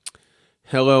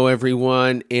Hello,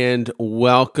 everyone, and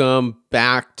welcome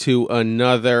back to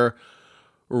another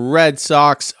Red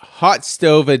Sox Hot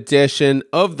Stove edition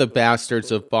of the Bastards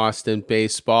of Boston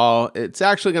Baseball. It's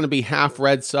actually going to be half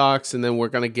Red Sox, and then we're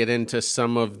going to get into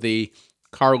some of the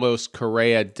Carlos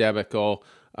Correa debacle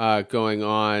going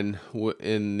on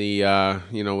in the,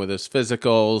 with his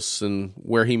physicals and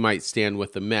where he might stand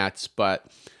with the Mets. But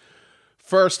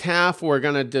first half, we're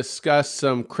going to discuss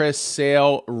some Chris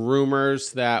Sale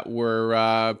rumors that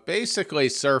were basically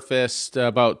surfaced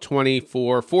about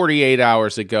 48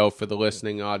 hours ago for the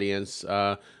listening audience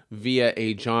via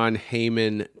a John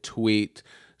Heyman tweet.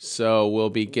 So we'll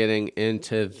be getting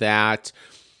into that.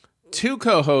 Two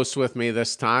co-hosts with me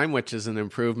this time, which is an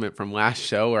improvement from last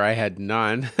show where I had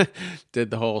none.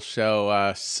 Did the whole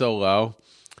show solo,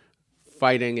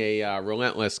 fighting a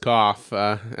relentless cough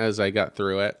as I got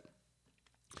through it.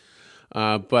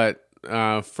 But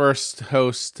first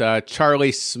host,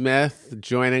 Charlie Smith,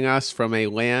 joining us from a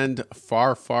land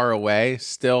far, far away,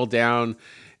 still down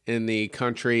in the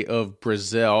country of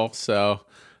Brazil. So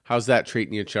how's that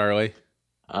treating you, Charlie?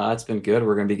 It's been good.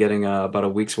 We're going to be getting about a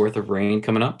week's worth of rain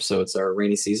coming up. So it's our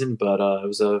rainy season, but it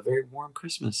was a very warm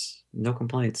Christmas. No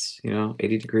complaints.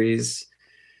 80 degrees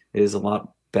is a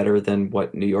lot better than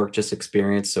what New York just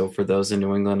experienced. So for those in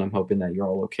New England, I'm hoping that you're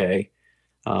all okay.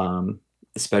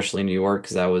 Especially New York,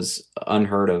 because that was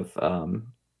unheard of.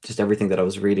 Just everything that I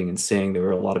was reading and seeing, there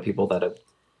were a lot of people that have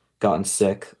gotten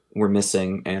sick, were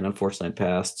missing, and unfortunately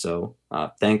passed. So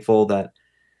thankful that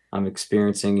I'm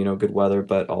experiencing, good weather,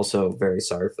 but also very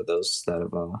sorry for those that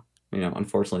have,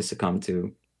 unfortunately succumbed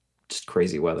to just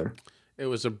crazy weather. It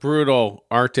was a brutal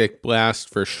Arctic blast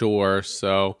for sure.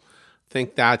 So I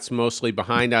think that's mostly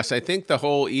behind us. I think the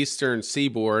whole eastern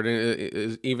seaboard,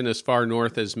 even as far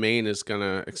north as Maine, is going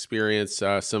to experience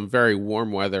some very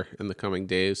warm weather in the coming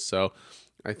days. So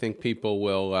I think people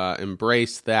will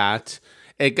embrace that.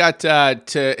 It got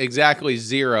to exactly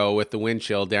 0 with the wind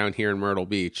chill down here in Myrtle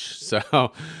Beach.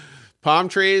 So palm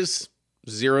trees,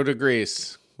 0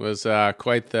 degrees was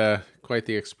quite the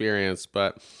experience.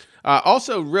 But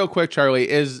also, real quick, Charlie,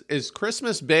 is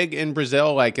Christmas big in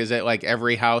Brazil? Like, is it like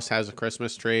every house has a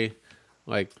Christmas tree?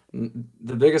 Like,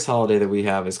 The biggest holiday that we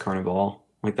have is Carnival.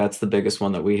 Like that's the biggest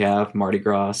one that we have, Mardi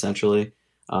Gras, essentially.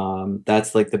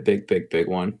 That's like the big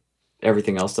one.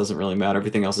 Everything else doesn't really matter.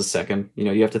 Everything else is second.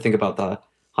 You have to think about the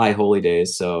high holy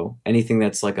days. So anything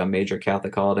that's like a major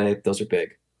Catholic holiday, those are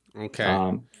big.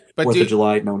 okay. But 4th of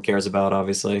July, no one cares about,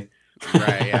 obviously.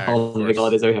 right, yeah, All the big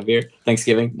holidays that we have here.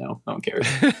 Thanksgiving, no one cares.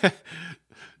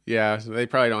 Yeah, so they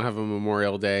probably don't have a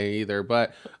Memorial Day either.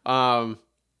 But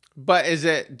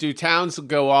do towns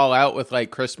go all out with like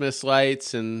Christmas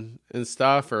lights and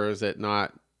stuff, or is it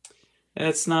not?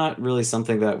 It's not really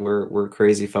something that we're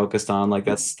crazy focused on. Like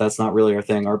that's not really our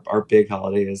thing. Our big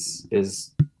holiday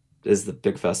is the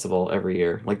big festival every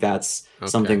year. Like that's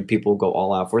Okay. something people go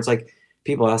all out for. It's like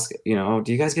people ask, "Oh,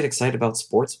 do you guys get excited about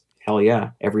sports?" Hell yeah.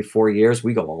 Every 4 years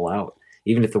we go all out.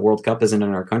 Even if the World Cup isn't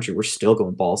in our country, we're still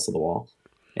going balls to the wall.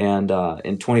 And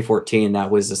in 2014,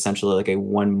 that was essentially like a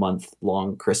 1 month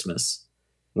long Christmas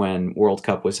when World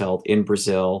Cup was held in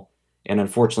Brazil. And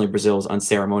unfortunately, Brazil was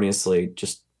unceremoniously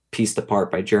just pieced apart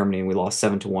by Germany, and we lost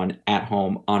 7-1 at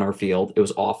home on our field. It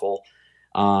was awful.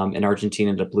 And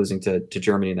Argentina ended up losing to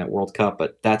Germany in that World Cup.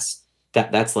 But that's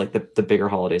like the bigger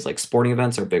holidays. Like sporting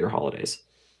events are bigger holidays,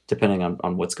 depending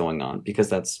on what's going on, because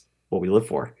that's what we live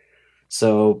for.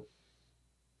 So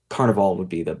Carnival would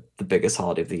be the biggest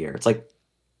holiday of the year. It's like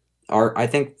I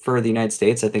think for the United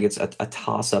States, I think it's a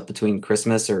toss up between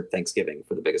Christmas or Thanksgiving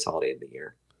for the biggest holiday of the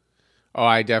year. Oh,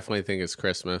 I definitely think it's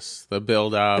Christmas. The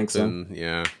build Think up, so? and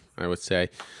yeah, I would say.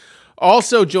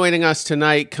 Also joining us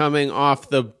tonight, coming off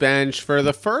the bench for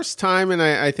the first time in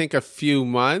I think a few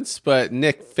months, but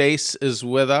Nick Face is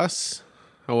with us.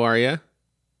 How are you?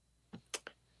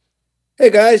 Hey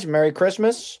guys, Merry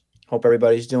Christmas. Hope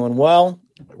everybody's doing well.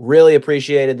 Really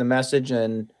appreciated the message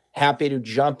and happy to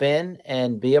jump in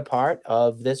and be a part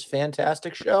of this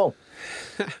fantastic show.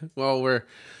 Well, we're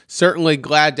certainly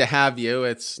glad to have you.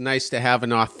 It's nice to have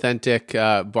an authentic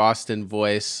Boston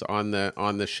voice on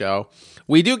the show.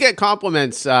 We do get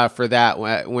compliments for that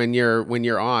when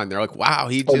you're on. They're like, "Wow,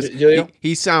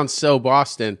 he sounds so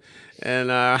Boston," and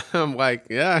I'm like,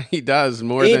 "Yeah, he does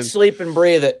more Eat, than sleep, and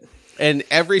breathe it." And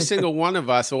every single one of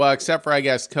us, well, except for I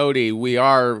guess Cody, we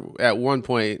are at one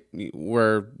point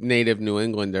we're native New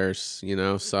Englanders,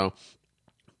 So,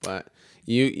 but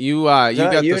you got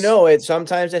it.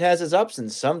 Sometimes it has its ups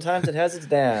and sometimes it has its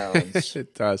downs.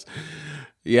 It does.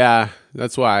 Yeah,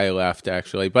 that's why I left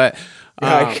actually. But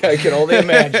I can only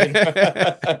imagine.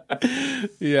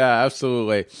 Yeah,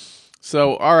 absolutely.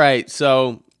 So, all right.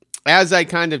 So as I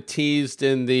kind of teased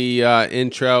in the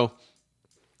intro,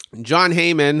 John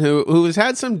Heyman, who has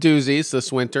had some doozies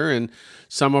this winter, and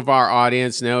some of our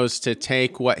audience knows to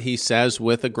take what he says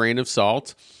with a grain of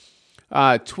salt,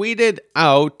 tweeted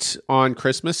out on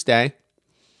Christmas Day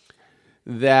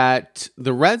that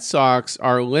the Red Sox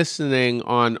are listening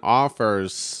on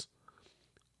offers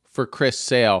for Chris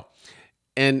Sale.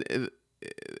 And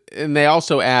they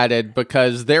also added,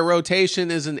 because their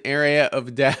rotation is an area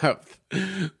of depth,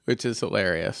 which is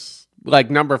hilarious.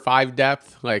 Like number 5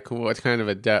 depth, like what kind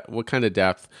of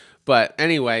depth? But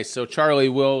anyway, so Charlie,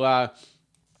 we'll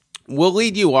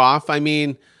lead you off. I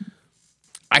mean,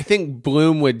 I think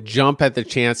Bloom would jump at the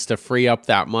chance to free up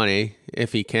that money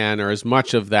if he can, or as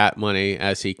much of that money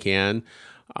as he can.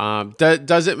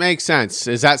 Does it make sense?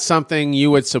 Is that something you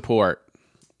would support?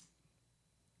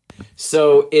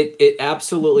 So it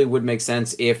absolutely would make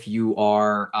sense if you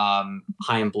are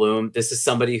Chaim Bloom. This is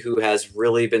somebody who has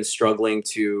really been struggling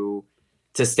to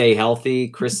stay healthy.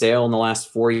 Chris Sale in the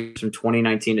last 4 years, from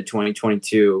 2019 to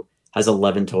 2022, has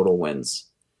 11 total wins,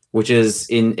 which is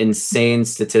an insane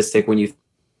statistic when you think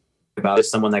about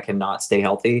someone that cannot stay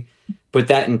healthy. Put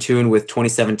that in tune with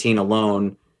 2017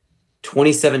 alone.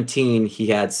 2017, he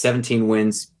had 17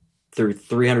 wins through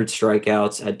 300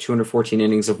 strikeouts, had 214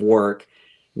 innings of work.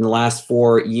 In the last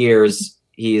 4 years,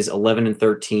 he is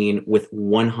 11-13 with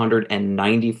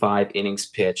 195 innings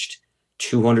pitched,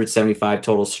 275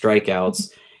 total strikeouts,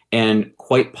 and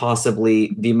quite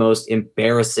possibly the most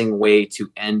embarrassing way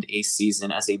to end a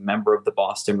season as a member of the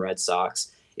Boston Red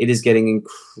Sox. It is getting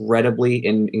incredibly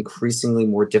and increasingly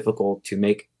more difficult to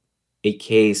make a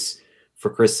case for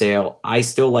Chris Sale. I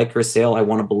still like Chris Sale. I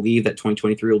want to believe that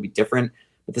 2023 will be different,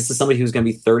 but this is somebody who's going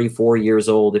to be 34 years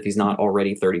old if he's not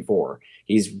already 34.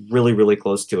 He's really, really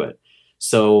close to it.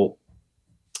 So,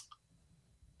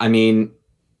 I mean,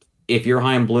 if you're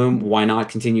Chaim Bloom, why not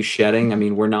continue shedding? I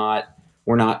mean, we're not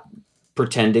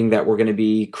pretending that we're going to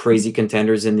be crazy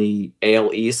contenders in the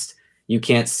AL East. You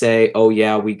can't say, oh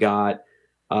yeah, we got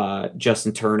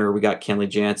Justin Turner, we got Kenley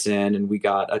Jansen, and we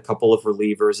got a couple of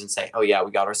relievers, and say, oh yeah,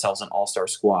 we got ourselves an all-star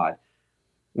squad.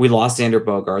 We lost Xander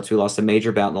Bogaerts. We lost a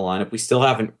major bat in the lineup. We still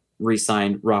haven't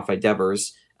re-signed Rafael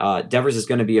Devers. Devers is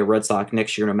going to be a Red Sox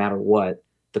next year no matter what.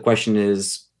 The question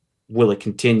is, will it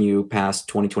continue past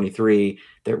 2023?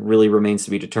 That really remains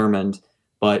to be determined.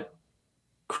 But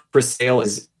Chris Sale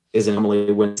is an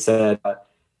anomaly when said,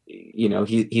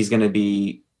 he's going to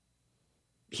be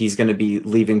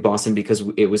leaving Boston because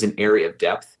it was an area of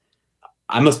depth.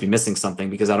 I must be missing something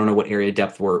because I don't know what area of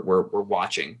depth we're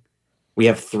watching. We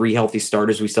have 3 healthy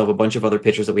starters. We still have a bunch of other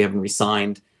pitchers that we haven't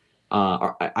re-signed.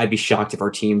 I'd be shocked if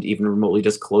our team even remotely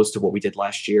does close to what we did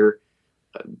last year.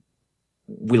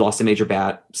 We lost a major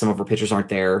bat. Some of our pitchers aren't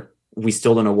there. We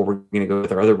still don't know where we're going to go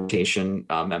with our other rotation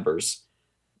members.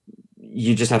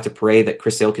 You just have to pray that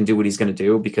Chris Sale can do what he's going to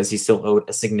do, because he's still owed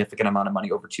a significant amount of money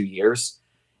over 2 years.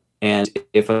 And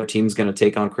if a team's going to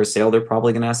take on Chris Sale, they're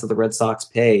probably going to ask that the Red Sox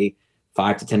pay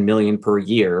 $5 to $10 million per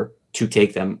year to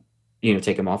take him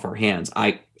off our hands.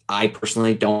 I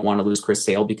personally don't want to lose Chris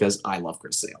Sale because I love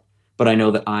Chris Sale, but I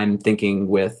know that I'm thinking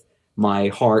with my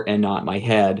heart and not my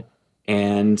head,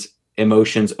 and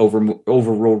emotions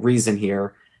overrule reason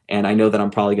here. And I know that I'm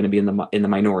probably going to be in the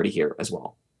minority here as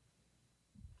well.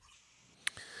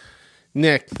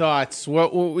 Nick, thoughts?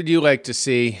 What would you like to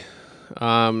see?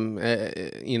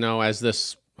 As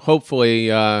this hopefully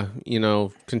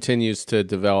continues to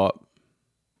develop.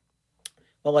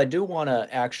 Well, I do want to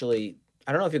actually,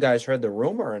 I don't know if you guys heard the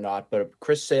rumor or not, but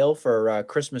Chris Sale for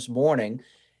Christmas morning,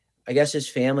 I guess his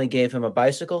family gave him a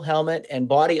bicycle helmet and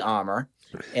body armor.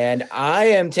 And I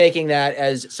am taking that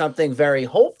as something very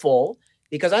hopeful,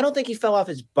 because I don't think he fell off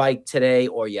his bike today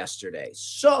or yesterday.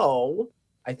 So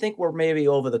I think we're maybe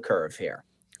over the curve here,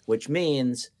 which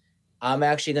means I'm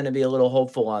actually going to be a little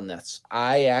hopeful on this.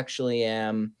 I actually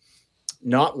am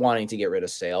not wanting to get rid of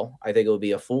Sale. I think it would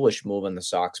be a foolish move on the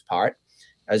Sox part.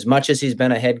 As much as he's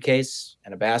been a head case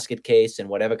and a basket case and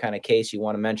whatever kind of case you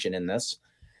want to mention in this,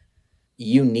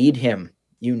 you need him.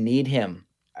 You need him.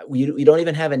 You don't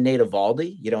even have a Nate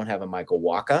Eovaldi. You don't have a Michael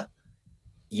Walker.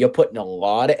 You're putting a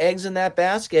lot of eggs in that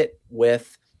basket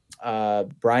with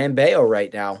Brian Bayo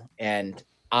right now, and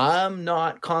I'm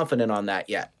not confident on that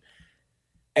yet.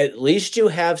 At least you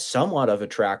have somewhat of a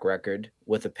track record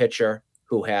with a pitcher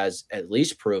who has at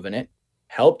least proven it,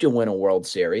 helped you win a World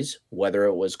Series, whether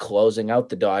it was closing out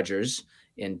the Dodgers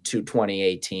in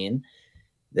 2018.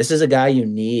 This is a guy you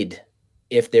need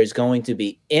if there's going to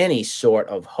be any sort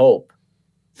of hope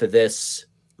for this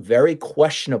very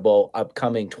questionable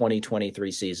upcoming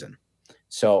 2023 season.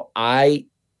 So I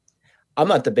I'm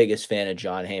not the biggest fan of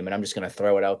John Heyman. I'm just going to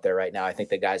throw it out there right now. I think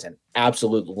the guy's an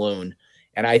absolute loon.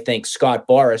 And I think Scott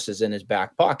Boras is in his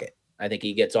back pocket. I think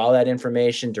he gets all that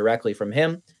information directly from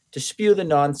him to spew the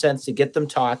nonsense, to get them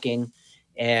talking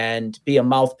and be a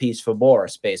mouthpiece for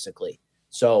Boras, basically.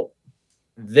 So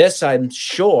this, I'm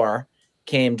sure,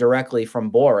 came directly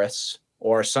from Boras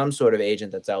or some sort of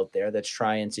agent that's out there that's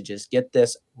trying to just get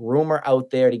this rumor out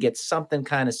there to get something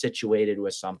kind of situated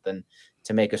with something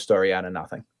to make a story out of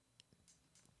nothing.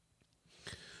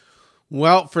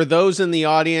 Well, for those in the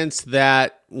audience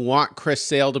that want Chris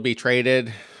Sale to be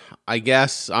traded, I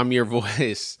guess I'm your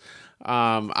voice.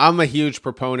 I'm a huge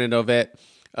proponent of it.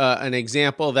 An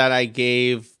example that I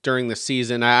gave during the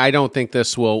season, I don't think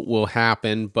this will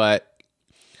happen, but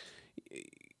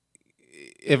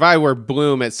if I were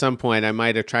Bloom at some point, I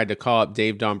might have tried to call up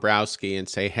Dave Dombrowski and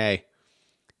say, hey,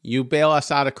 you bail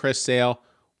us out of Chris Sale,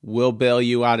 we'll bail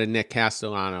you out of Nick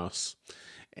Castellanos.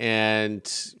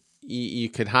 And you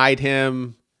could hide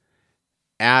him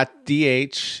at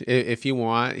DH if you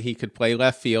want. He could play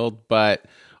left field, but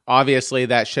obviously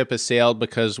that ship has sailed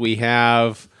because we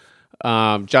have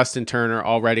Justin Turner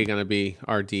already going to be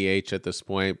our DH at this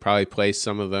point, probably play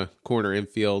some of the corner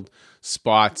infield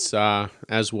spots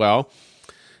as well.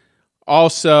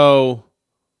 Also,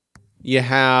 you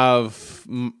have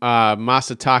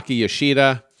Masataka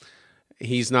Yoshida.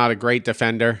 He's not a great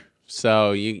defender,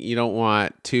 so you don't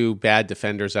want two bad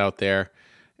defenders out there.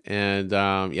 And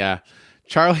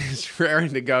Charlie's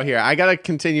raring to go here. I got to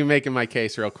continue making my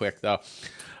case real quick, though.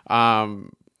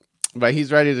 But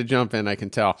he's ready to jump in, I can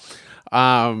tell.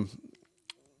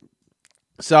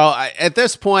 So at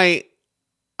this point,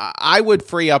 I would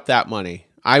free up that money.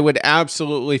 I would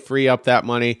absolutely free up that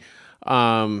money.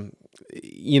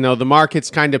 The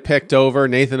market's kind of picked over.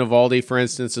 Nathan Eovaldi, for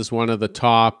instance, is one of the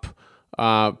top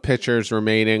pitchers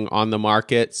remaining on the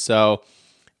market. So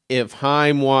if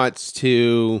Chaim wants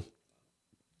to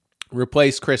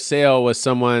replace Chris Sale with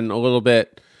someone a little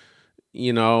bit,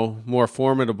 more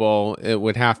formidable, it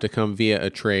would have to come via a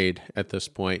trade at this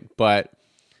point. But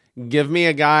give me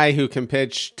a guy who can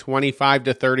pitch 25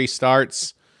 to 30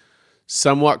 starts,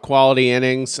 somewhat quality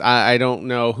innings. I don't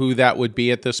know who that would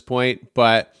be at this point,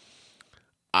 but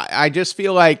I just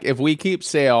feel like if we keep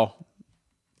Sale,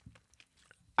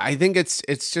 I think it's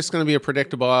just going to be a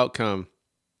predictable outcome.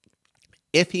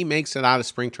 If he makes it out of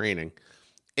spring training,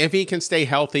 if he can stay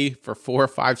healthy for 4 or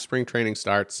 5 spring training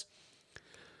starts,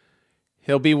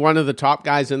 he'll be one of the top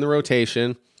guys in the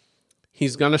rotation.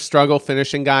 He's going to struggle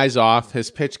finishing guys off.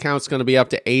 His pitch count's going to be up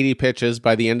to 80 pitches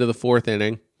by the end of the 4th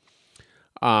inning.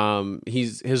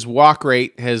 His walk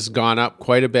rate has gone up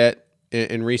quite a bit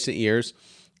in recent years.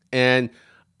 And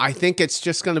I think it's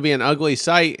just going to be an ugly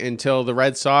sight until the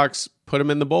Red Sox put him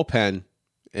in the bullpen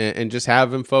and just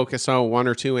have him focus on 1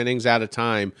 or 2 innings at a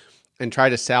time and try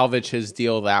to salvage his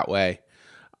deal that way.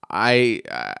 I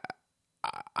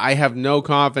have no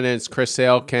confidence Chris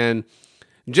Sale can.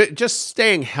 Just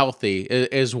staying healthy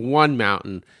is one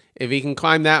mountain. If he can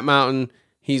climb that mountain,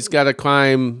 he's got to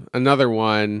climb another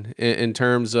one in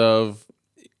terms of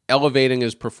elevating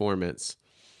his performance.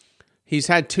 He's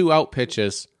had 2 out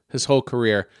pitches his whole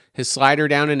career. His slider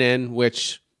down and in,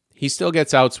 which he still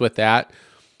gets outs with that.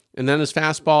 And then his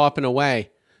fastball up and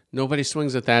away. Nobody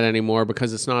swings at that anymore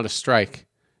because it's not a strike.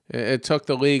 It took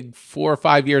the league 4 or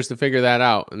 5 years to figure that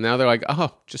out. And now they're like,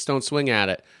 just don't swing at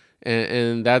it.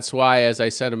 And that's why, as I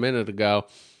said a minute ago,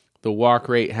 the walk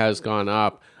rate has gone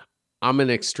up. I'm an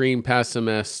extreme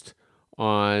pessimist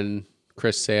on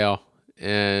Chris Sale,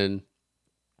 and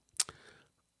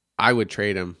I would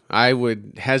trade him. I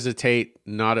would hesitate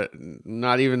not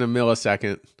even a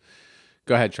millisecond.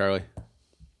 Go ahead, Charlie.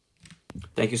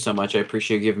 Thank you so much. I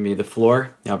appreciate you giving me the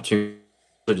floor, the opportunity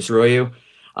to destroy you.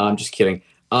 I'm just kidding.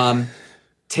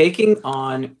 Taking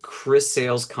on Chris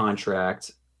Sale's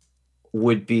contract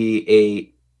would be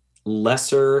a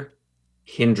lesser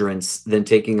hindrance than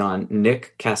taking on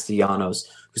Nick Castellanos,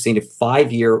 who's signed a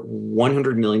 5-year,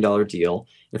 $100 million deal.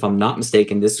 If I'm not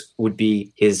mistaken, this would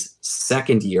be his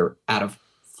 2nd year out of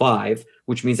 5,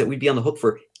 which means that we'd be on the hook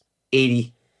for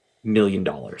 $80 million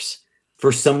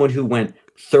for someone who went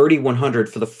 3,100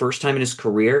 for the first time in his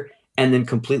career and then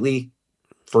completely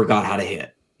forgot how to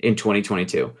hit in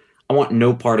 2022. I want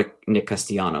no part of Nick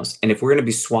Castellanos. And if we're going to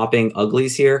be swapping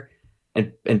uglies here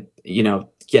and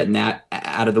getting that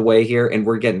out of the way here, and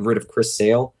we're getting rid of Chris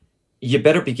Sale, you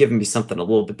better be giving me something a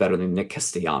little bit better than Nick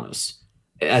Castellanos.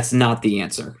 That's not the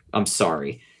answer. I'm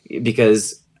sorry,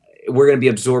 because we're going to be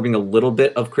absorbing a little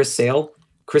bit of Chris Sale.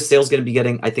 Chris Sale's going to be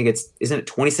getting, I think isn't it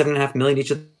 $27.5 million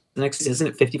each of the next, isn't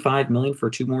it $55 million for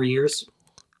 2 more years?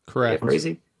 Correct.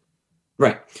 Crazy.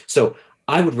 Right. So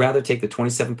I would rather take the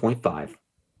 27.5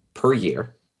 per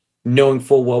year, knowing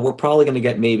full well we're probably going to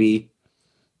get maybe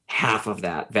half of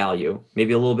that value,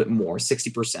 maybe a little bit more,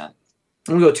 60%. I'm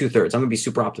going to go 2/3. I'm going to be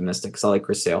super optimistic because I like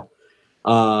Chris Sale.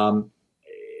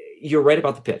 You're right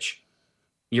about the pitch.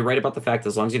 You're right about the fact that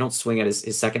as long as you don't swing at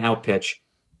his second out pitch,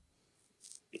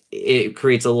 it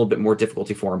creates a little bit more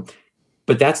difficulty for him.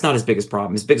 But that's not his biggest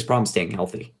problem. His biggest problem is staying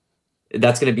healthy.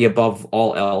 That's going to be above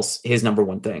all else his number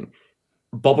one thing.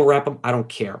 Bubble wrap him, I don't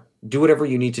care. Do whatever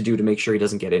you need to do to make sure he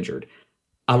doesn't get injured.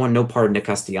 I want no part of Nick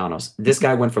Castellanos. This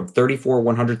guy went from 34,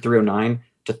 100, 309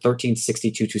 to 13,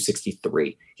 62,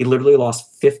 263. He literally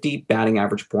lost 50 batting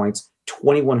average points,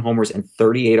 21 homers, and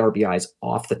 38 RBIs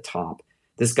off the top.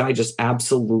 This guy just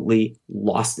absolutely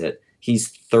lost it. He's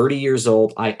 30 years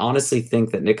old. I honestly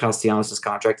think that Nick Castellanos'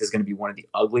 contract is going to be one of the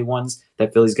ugly ones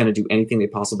that Philly's going to do anything they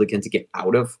possibly can to get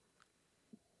out of.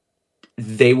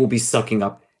 They will be sucking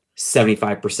up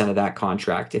 75% of that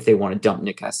contract if they want to dump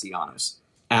Nick Castellanos.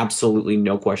 Absolutely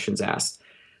no questions asked.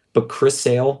 But Chris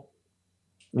Sale,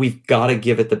 we've got to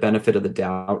give it the benefit of the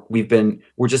doubt.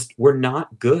 We're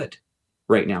not good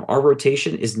right now. Our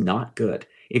rotation is not good.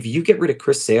 If you get rid of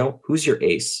Chris Sale, who's your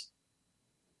ace?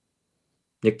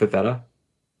 Nick Pivetta?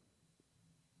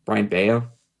 Brian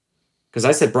Bayo? Because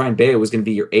I said Brian Bayo was going to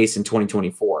be your ace in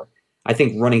 2024. I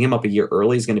think running him up a year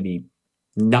early is going to be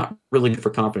not really good for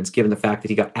confidence, given the fact that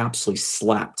he got absolutely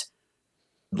slapped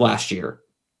last year.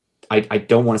 I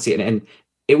don't want to see it. And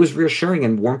it was reassuring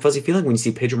and warm, fuzzy feeling when you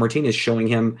see Pedro Martinez showing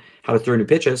him how to throw new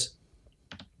pitches.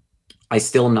 I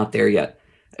still am not there yet.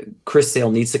 Chris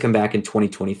Sale needs to come back in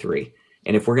 2023.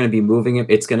 And if we're going to be moving him,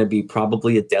 it's going to be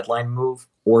probably a deadline move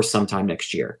or sometime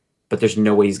next year. But there's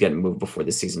no way he's getting moved before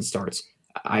the season starts.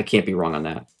 I can't be wrong on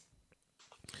that.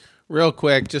 Real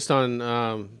quick, just on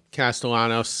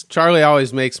Castellanos, Charlie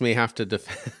always makes me have to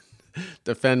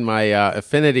defend my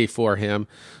affinity for him,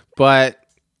 but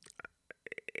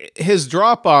his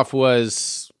drop-off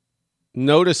was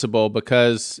noticeable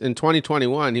because in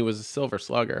 2021, he was a silver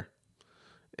slugger.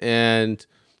 And,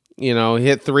 he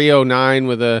hit 309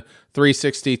 with a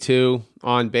 362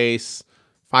 on base,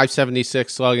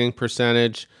 576 slugging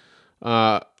percentage,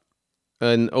 an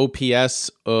OPS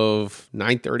of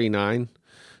 939.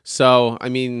 So,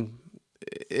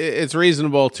 it's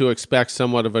reasonable to expect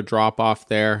somewhat of a drop-off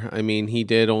there. He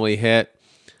did only hit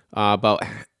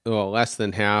less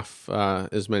than half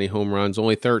as many home runs,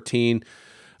 only 13,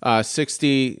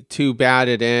 62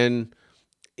 batted in.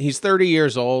 He's 30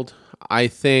 years old. I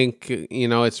think,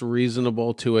 it's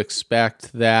reasonable to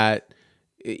expect that,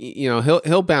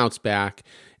 he'll bounce back.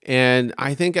 And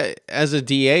I think as a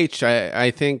DH, I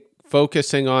think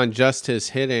focusing on just his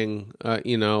hitting,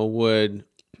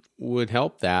 would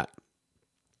help that.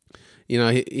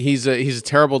 He's a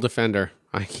terrible defender.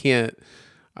 I can't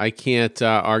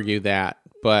argue that.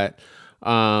 But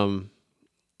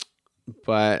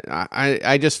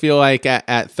I just feel like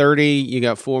at 30, you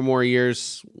got 4 more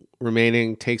years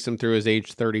remaining, takes him through his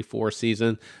age 34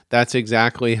 season. That's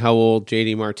exactly how old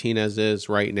JD Martinez is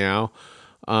right now.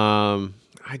 I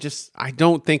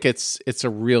don't think it's a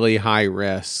really high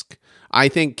risk. I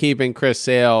think keeping Chris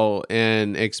Sale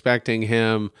and expecting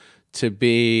him to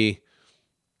be,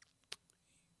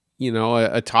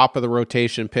 a top of the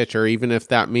rotation pitcher, even if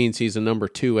that means he's a number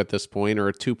 2 at this point or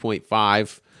a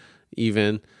 2.5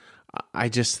 even, I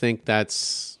just think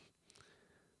it's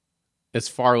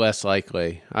far less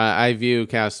likely. I view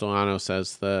Castellanos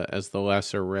as the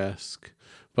lesser risk.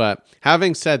 But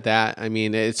having said that,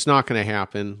 it's not going to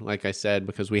happen, like I said,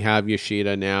 because we have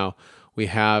Yoshida now. We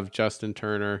have Justin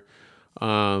Turner.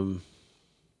 And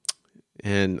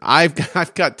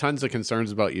I've got tons of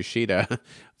concerns about Yoshida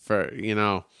for,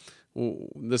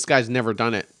 this guy's never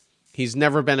done it. He's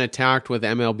never been attacked with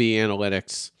MLB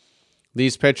analytics.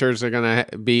 These pitchers are going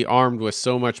to be armed with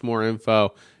so much more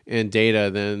info and data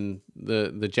than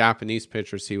the Japanese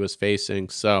pitchers he was facing.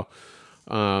 So,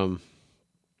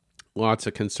 lots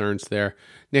of concerns there.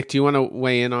 Nick, do you want to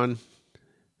weigh in on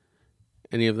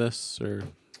any of this? Or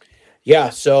yeah,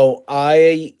 so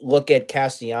I look at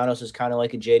Castellanos as kind of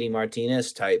like a JD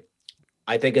Martinez type.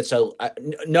 I think it's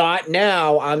not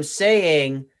now. I'm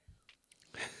saying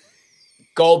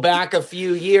go back a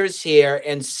few years here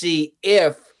and see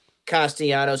if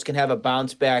Castellanos can have a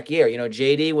bounce back year.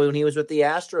 JD, when he was with the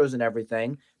Astros and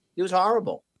everything, he was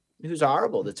horrible.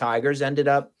 The Tigers ended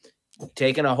up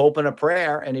taking a hope and a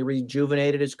prayer, and he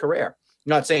rejuvenated his career. I'm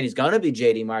not saying he's going to be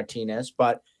JD Martinez,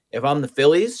 but if I'm the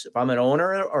Phillies, if I'm an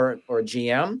owner or a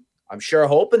GM, I'm sure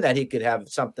hoping that he could have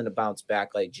something to bounce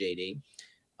back like JD.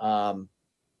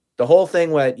 The whole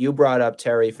thing what you brought up,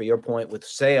 Terry, for your point with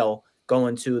Sale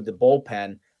going to the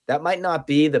bullpen, that might not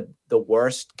be the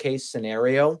worst case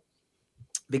scenario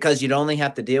because you'd only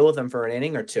have to deal with him for an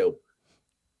inning or two.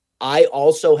 I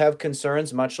also have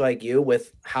concerns, much like you,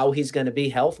 with how he's going to be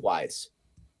health-wise.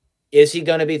 Is he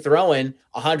going to be throwing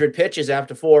 100 pitches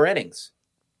after 4 innings?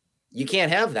 You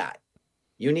can't have that.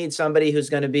 You need somebody who's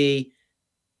going to be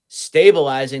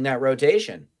stabilizing that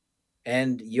rotation.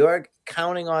 And you're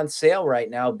counting on Sale right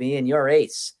now being your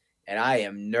ace. And I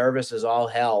am nervous as all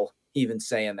hell even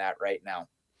saying that right now.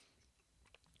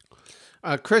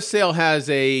 Chris Sale has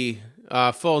a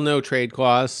full no-trade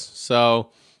clause, so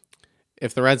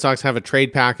if the Red Sox have a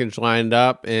trade package lined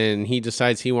up and he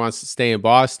decides he wants to stay in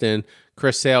Boston,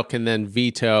 Chris Sale can then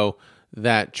veto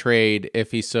that trade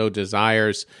if he so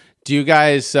desires. Do you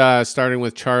guys, starting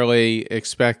with Charlie,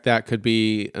 expect that could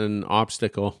be an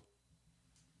obstacle?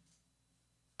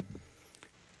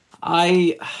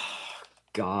 I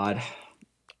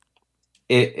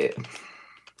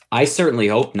certainly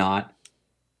hope not,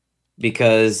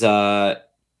 because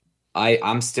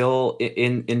I'm still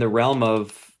in the realm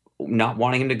of not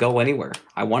wanting him to go anywhere.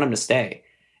 I want him to stay,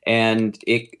 and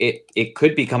it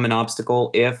could become an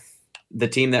obstacle if the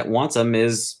team that wants him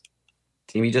is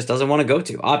a team he just doesn't want to go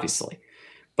to, obviously.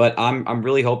 But I'm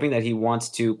really hoping that he wants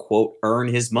to, quote, earn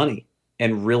his money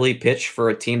and really pitch for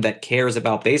a team that cares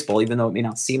about baseball, even though it may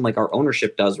not seem like our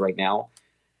ownership does right now.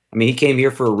 I mean, he came here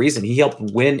for a reason. He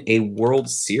helped win a World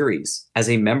Series as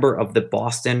a member of the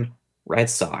Boston Red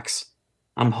Sox.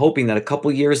 I'm hoping that a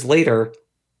couple years later,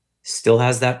 still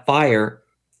has that fire,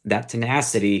 that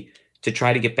tenacity to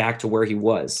try to get back to where he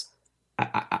was.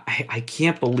 I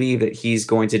can't believe that he's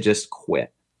going to just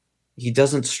quit. He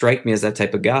doesn't strike me as that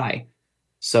type of guy.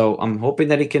 So I'm hoping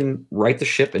that he can right the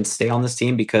ship and stay on this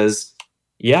team because,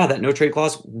 yeah, that no trade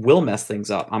clause will mess things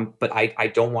up. But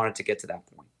I don't want it to get to that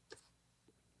point.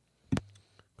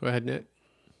 Go ahead, Nick.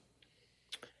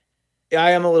 Yeah,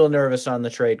 I am a little nervous on the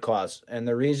trade clause. And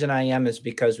the reason I am is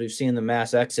because we've seen the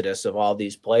mass exodus of all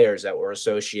these players that were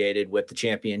associated with the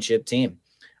championship team.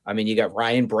 I mean, you got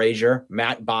Ryan Brazier,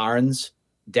 Matt Barnes,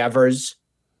 Devers.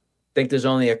 I think there's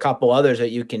only a couple others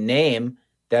that you can name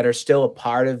that are still a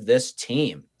part of this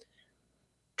team.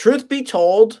 Truth be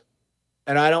told,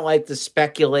 and I don't like to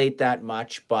speculate that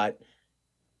much, but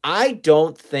I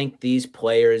don't think these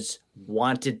players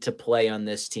wanted to play on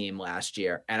this team last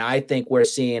year. And I think we're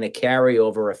seeing a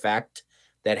carryover effect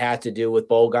that had to do with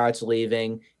Bogarts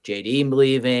leaving, JD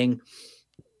leaving,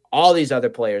 all these other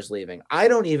players leaving. I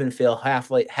don't even feel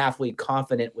halfway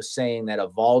confident with saying that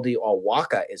Evaldi or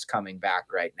Waka is coming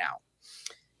back right now.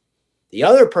 The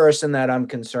other person that I'm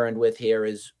concerned with here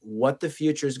is what the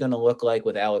future is going to look like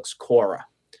with Alex Cora.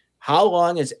 How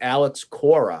long is Alex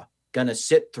Cora going to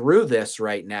sit through this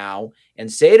right now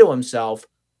and say to himself,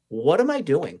 what am I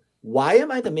doing? Why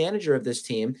am I the manager of this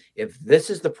team if this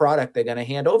is the product they're going to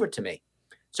hand over to me?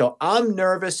 So I'm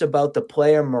nervous about the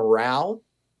player morale,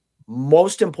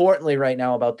 most importantly right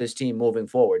now about this team moving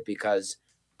forward, because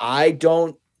I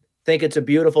don't think it's a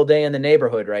beautiful day in the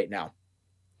neighborhood right now.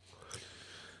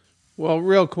 Well,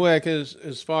 real quick,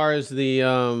 as far as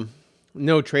the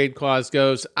no trade clause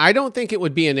goes, I don't think it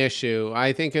would be an issue.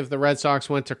 I think if the Red Sox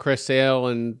went to Chris Sale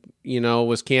and,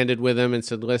 was candid with him and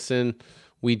said, listen,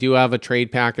 we do have a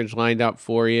trade package lined up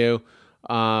for you.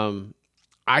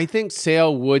 I think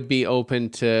Sale would be open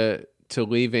to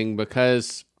leaving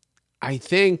because I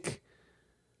think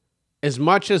as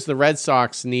much as the Red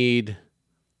Sox need,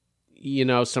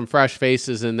 some fresh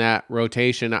faces in that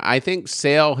rotation, I think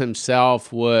Sale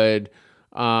himself would,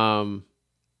 I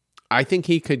think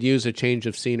he could use a change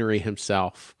of scenery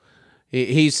himself.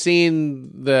 He's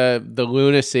seen the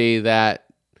lunacy that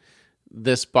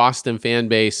this Boston fan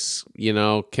base,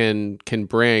 can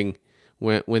bring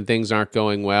when things aren't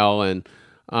going well. And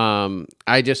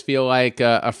I just feel like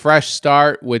a fresh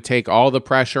start would take all the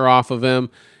pressure off of him.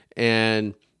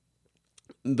 And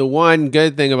the one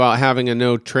good thing about having a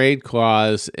no trade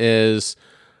clause is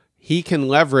he can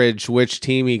leverage which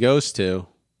team he goes to.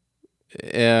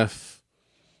 If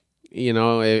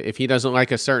he doesn't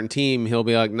like a certain team, he'll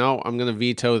be like, no, I'm going to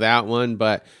veto that one.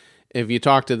 But if you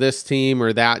talk to this team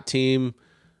or that team,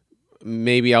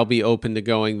 maybe I'll be open to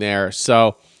going there.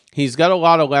 So he's got a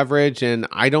lot of leverage, and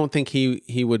I don't think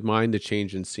he would mind a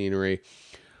change in scenery.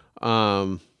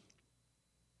 I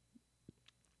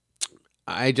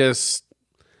just,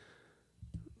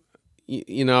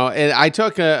 I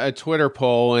took a Twitter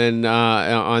poll and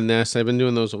on this. I've been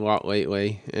doing those a lot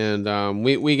lately, and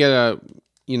we get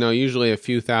usually a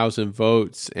few thousand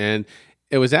votes, and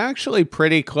it was actually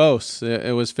pretty close.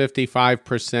 It was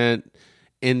 55%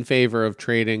 in favor of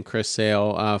trading Chris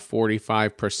Sale.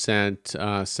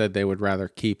 45% said they would rather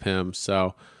keep him.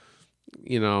 So,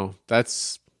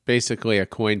 that's basically a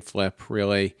coin flip,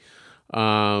 really.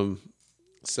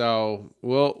 So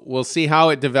we'll see how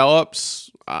it develops.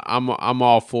 I'm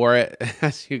all for it,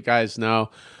 as you guys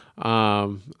know.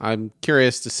 I'm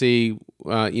curious to see,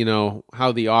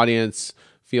 how the audience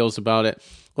feels about it.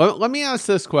 Let me ask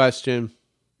this question.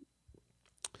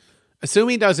 Assume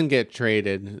he doesn't get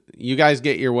traded. You guys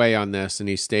get your way on this and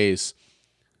he stays.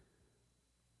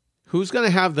 Who's going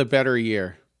to have the better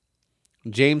year?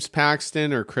 James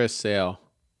Paxton or Chris Sale?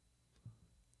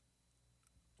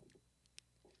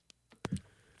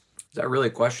 Is that really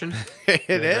a question? It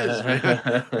is,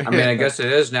 man. I mean, I guess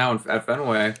it is now at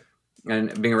Fenway.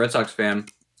 And being a Red Sox fan,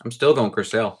 I'm still going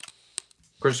Chris Sale.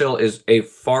 Chris Sale is a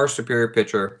far superior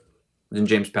pitcher than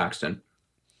James Paxton.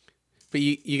 But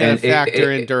you got to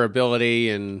factor in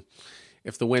durability, and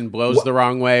if the wind blows the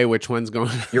wrong way, which one's going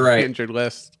on You're right. the injured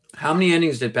list? How many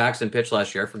innings did Paxton pitch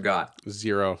last year? I forgot.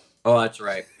 0. Oh, that's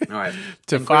right. All right.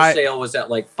 To and five, Chris Sale was at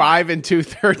like 5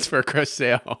 2/3 for Chris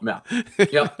Sale. Yeah.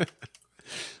 Yep.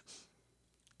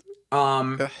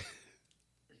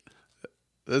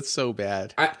 That's so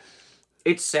bad.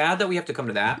 It's sad that we have to come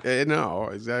to that. No,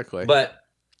 exactly. But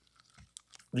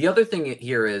the other thing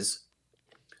here is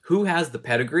who has the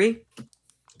pedigree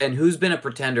and who's been a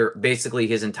pretender basically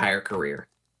his entire career.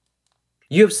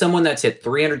 You have someone that's hit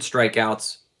 300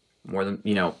 strikeouts more than,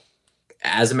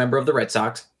 as a member of the Red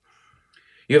Sox.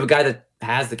 You have a guy that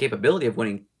has the capability of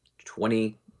winning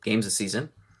 20 games a season.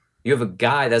 You have a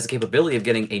guy that has the capability of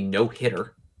getting a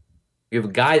no-hitter. You have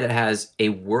a guy that has a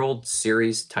World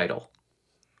Series title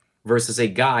versus a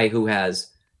guy who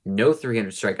has no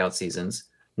 300 strikeout seasons,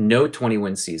 no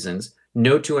 20-win seasons,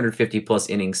 no 250-plus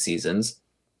innings seasons,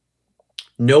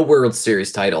 no World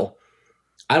Series title.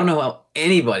 I don't know how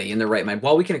anybody in their right mind,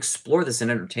 while we can explore this and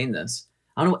entertain this,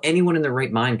 I don't know anyone in their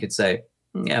right mind could say,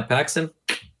 yeah, Paxton,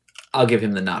 I'll give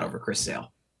him the nod over Chris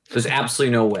Sale. There's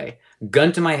absolutely no way.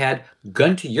 Gun to my head,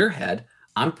 gun to your head,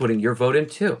 I'm putting your vote in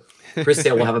too. Chris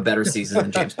Sale will have a better season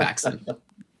than James Paxton.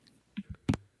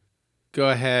 Go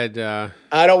ahead.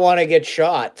 I don't want to get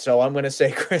shot, so I'm going to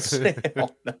say Chris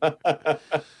Sale.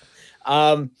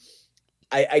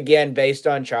 Again, based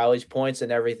on Charlie's points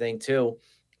and everything too,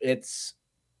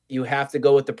 you have to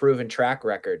go with the proven track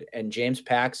record. And James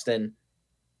Paxton,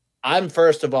 I'm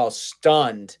first of all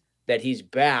stunned that he's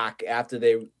back after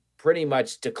they pretty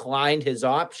much declined his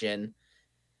option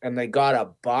and they got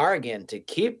a bargain to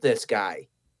keep this guy.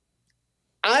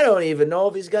 I don't even know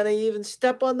if he's going to even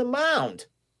step on the mound.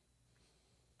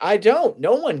 I don't.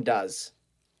 No one does.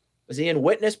 Is he in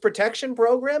witness protection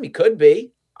program? He could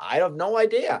be. I have no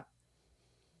idea.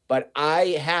 But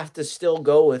I have to still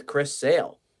go with Chris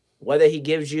Sale. Whether he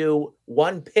gives you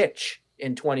one pitch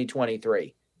in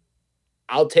 2023,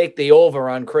 I'll take the over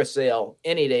on Chris Sale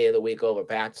any day of the week over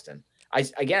Paxton. I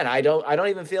don't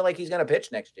even feel like he's going to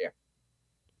pitch next year.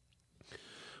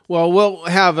 Well, we'll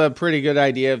have a pretty good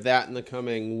idea of that in the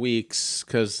coming weeks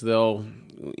because we'll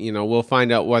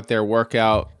find out what their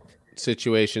workout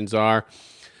situations are.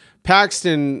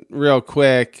 Paxton, real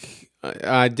quick,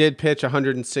 did pitch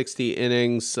 160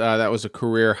 innings. That was a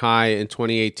career high in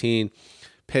 2018.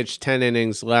 Pitched 10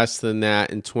 innings less than that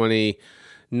in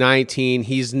 2019.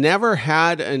 He's never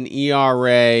had an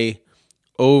ERA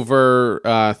over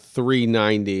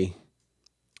 390.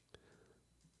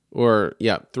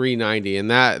 390,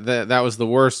 and that was the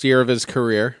worst year of his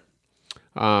career,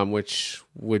 which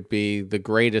would be the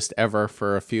greatest ever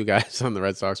for a few guys on the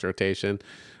Red Sox rotation.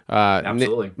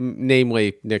 Absolutely,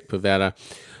 namely Nick Pivetta.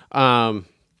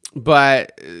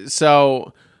 But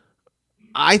so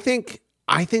I think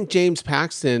James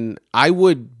Paxton, I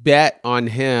would bet on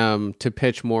him to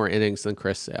pitch more innings than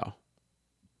Chris Sale.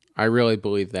 I really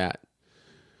believe that.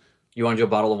 You want to do a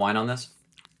bottle of wine on this?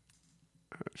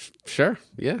 Sure.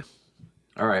 Yeah.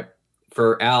 All right.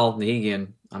 For Al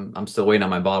Nahigian, I'm still waiting on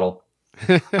my bottle.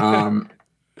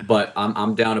 But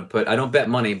I'm down to put. I don't bet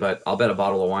money, but I'll bet a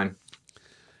bottle of wine.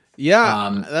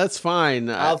 Yeah, that's fine.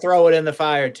 I'll throw it in the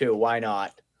fire too. Why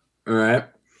not? All right.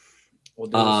 We'll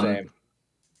do the same.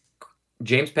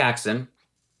 James Paxton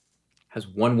has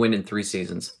 1 win in 3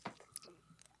 seasons.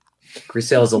 Chris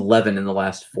Sale is 11 in the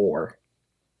last 4.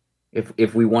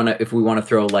 If we want to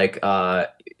throw like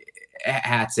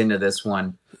hats into this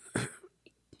one,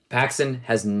 Paxton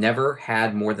has never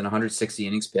had more than 160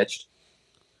 innings pitched.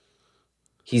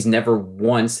 He's never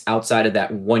once outside of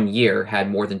that 1 year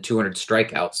had more than 200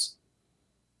 strikeouts.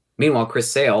 Meanwhile,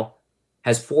 Chris Sale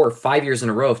has 4 or 5 years in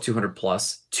a row of 200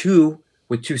 plus, 2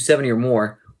 with 270 or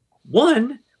more,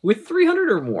 1 with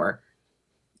 300 or more.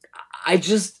 I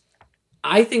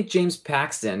think James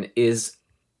Paxton is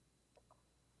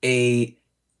a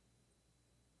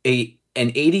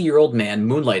an 80-year-old man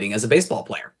moonlighting as a baseball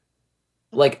player.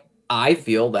 Like, I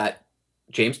feel that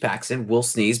James Paxton will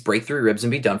sneeze, break 3 ribs,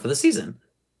 and be done for the season.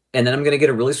 And then I'm going to get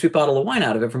a really sweet bottle of wine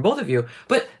out of it from both of you.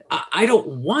 But I don't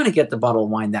want to get the bottle of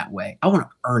wine that way. I want to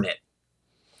earn it.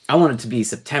 I want it to be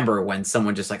September when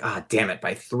someone just like, damn it,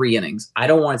 by 3 innings. I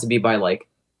don't want it to be by like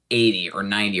 80 or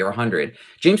 90 or 100.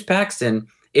 James Paxton,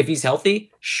 if he's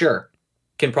healthy, sure,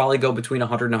 can probably go between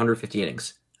 100 and 150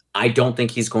 innings. I don't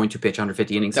think he's going to pitch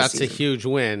 150 innings this season. That's a huge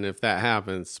win if that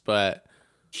happens, but...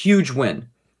 Huge win.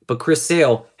 But Chris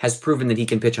Sale has proven that he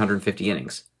can pitch 150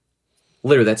 innings.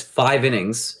 Literally, that's 5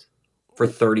 innings for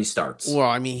 30 starts. Well,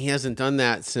 I mean, he hasn't done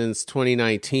that since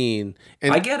 2019.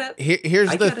 And I get it.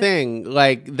 Here's the thing.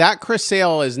 Like, that Chris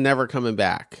Sale is never coming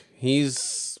back.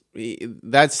 That's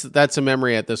a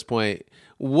memory at this point.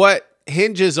 What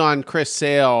hinges on Chris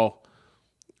Sale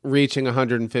reaching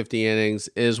 150 innings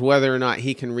is whether or not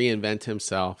he can reinvent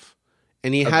himself.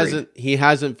 And he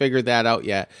hasn't figured that out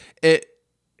yet.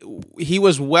 He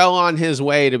was well on his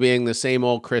way to being the same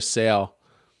old Chris Sale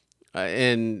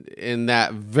in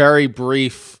that very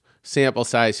brief sample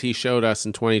size he showed us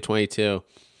in 2022.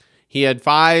 He had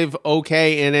 5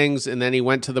 okay innings, and then he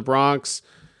went to the Bronx.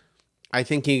 I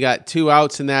think he got 2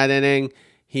 outs in that inning.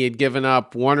 He had given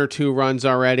up 1 or 2 runs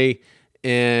already,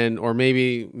 or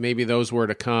maybe those were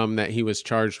to come that he was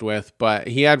charged with. But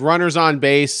he had runners on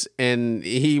base, and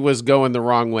he was going the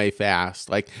wrong way fast.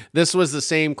 Like, this was the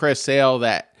same Chris Sale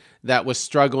that was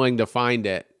struggling to find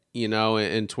it, in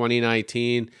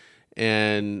 2019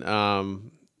 and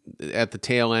at the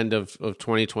tail end of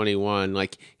 2021.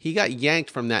 Like, he got yanked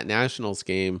from that Nationals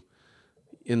game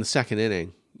in the 2nd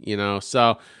inning,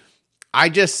 So I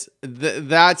just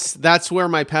that's where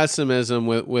my pessimism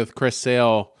with Chris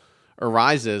Sale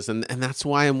arises, and that's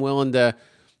why I'm willing to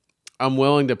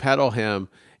peddle him.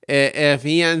 If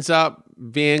he ends up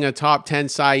being a top 10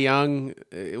 Cy Young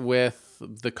with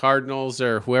the Cardinals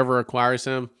or whoever acquires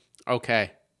him,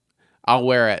 okay, I'll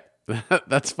wear it.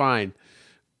 That's fine.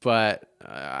 But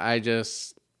I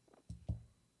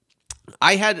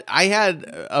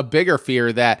had a bigger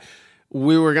fear that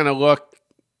we were going to look,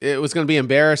 it was going to be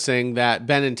embarrassing that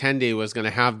Benintendi was going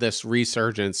to have this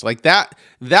resurgence. Like that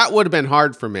would have been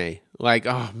hard for me. Like,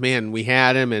 oh man, we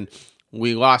had him and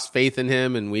we lost faith in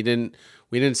him and we didn't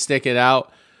stick it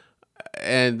out.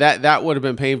 And that would have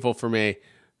been painful for me.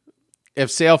 If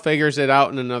Sale figures it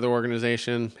out in another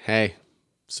organization, hey,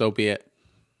 so be it.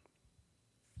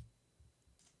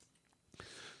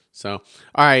 So,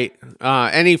 all right.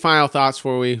 Any final thoughts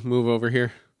before we move over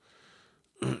here?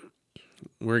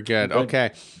 We're good.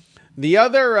 Okay. The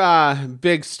other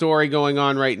big story going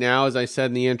on right now, as I said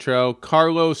in the intro,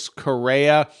 Carlos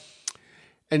Correa.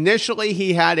 Initially,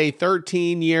 he had a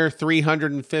 13-year,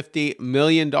 $350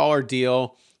 million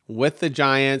deal with the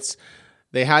Giants.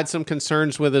 They had some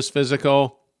concerns with his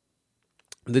physical.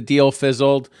 The deal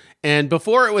fizzled. And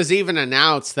before it was even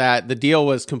announced that the deal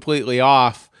was completely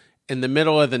off, in the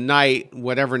middle of the night,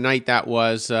 whatever night that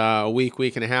was, a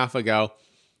week and a half ago,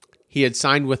 he had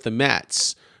signed with the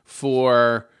Mets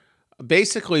for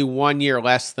basically 1 year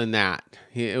less than that.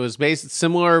 It was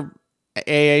similar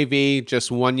AAV,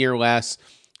 just 1 year less.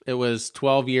 It was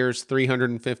 12 years,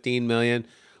 $315 million.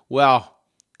 Well,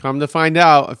 come to find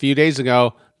out, a few days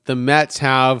ago, the Mets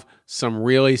have some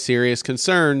really serious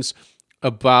concerns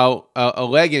about a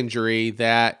leg injury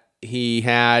that he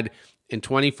had in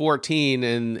 2014,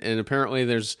 and apparently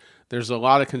there's a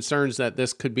lot of concerns that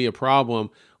this could be a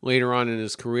problem later on in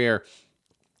his career.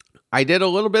 I did a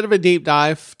little bit of a deep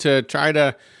dive to try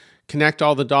to connect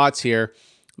all the dots here.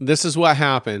 This is what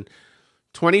happened.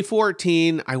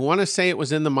 2014, I want to say it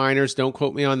was in the minors. Don't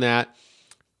quote me on that.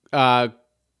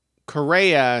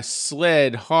 Correa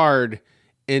slid hard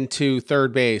into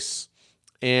third base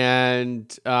and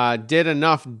did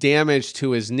enough damage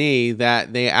to his knee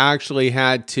that they actually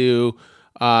had to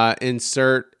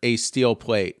insert a steel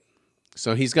plate.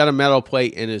 So he's got a metal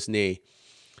plate in his knee.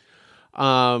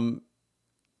 If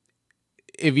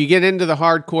you get into the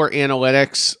hardcore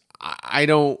analytics,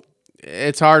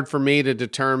 it's hard for me to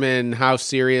determine how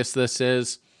serious this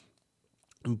is,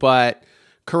 but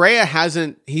Correa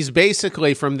he's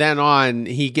basically from then on,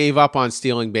 he gave up on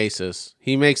stealing bases.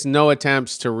 He makes no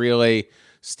attempts to really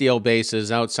steal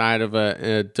bases outside of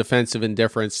a defensive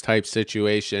indifference type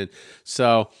situation.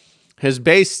 So his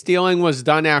base stealing was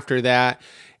done after that.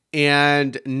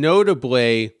 And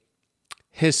notably,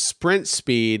 his sprint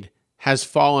speed has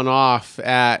fallen off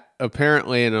at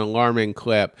apparently an alarming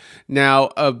clip. Now,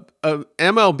 a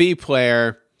MLB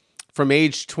player from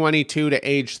age 22 to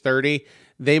age 30,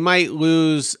 they might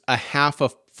lose a half a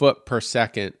foot per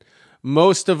second.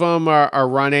 Most of them are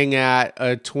running at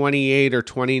a 28 or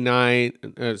 29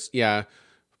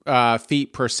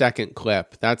 feet per second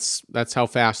clip. That's how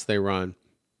fast they run.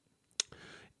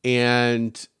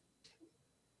 And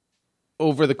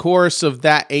over the course of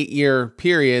that 8-year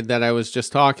period that I was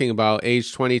just talking about,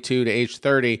 age 22 to age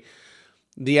 30,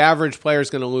 the average player is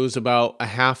going to lose about a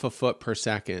half a foot per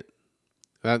second.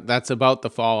 That's about the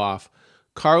fall off.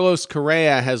 Carlos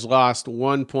Correa has lost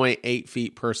 1.8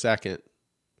 feet per second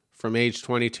from age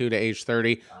 22 to age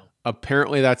 30. Wow.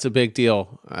 Apparently that's a big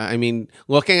deal. I mean,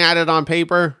 looking at it on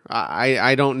paper,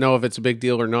 I don't know if it's a big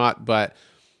deal or not, but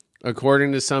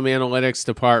according to some analytics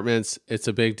departments, it's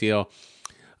a big deal.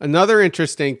 Another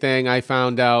interesting thing I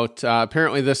found out,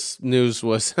 apparently this news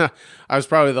was, I was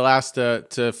probably the last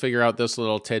to figure out this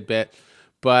little tidbit,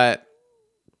 but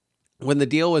when the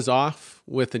deal was off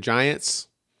with the Giants,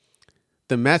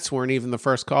 the Mets weren't even the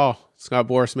first call Scott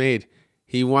Boras made.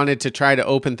 He wanted to try to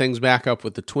open things back up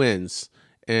with the Twins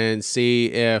and see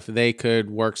if they could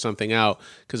work something out.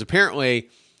 Because apparently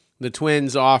the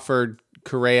Twins offered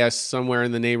Correa somewhere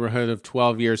in the neighborhood of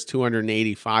 12 years,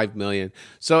 $285 million.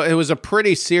 So it was a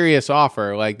pretty serious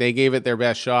offer. Like, they gave it their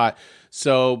best shot.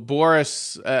 So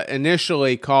Boras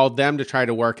initially called them to try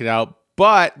to work it out.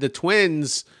 But the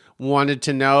Twins wanted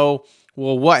to know,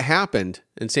 well, what happened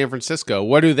in San Francisco?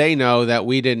 What do they know that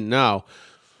we didn't know?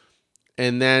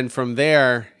 And then from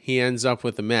there, he ends up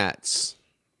with the Mets.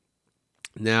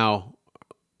 Now,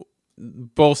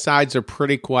 both sides are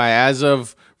pretty quiet. As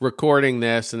of recording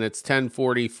this, and it's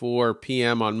 10:44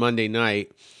 p.m. on Monday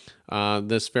night,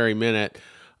 this very minute,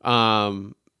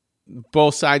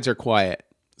 both sides are quiet.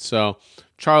 So,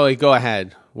 Charlie, go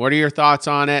ahead. What are your thoughts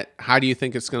on it? How do you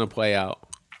think it's going to play out?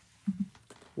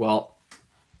 Well,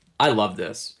 I love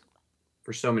this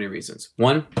for so many reasons.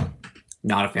 One,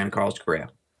 not a fan of Carlos Correa.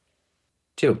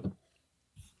 Two,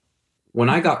 when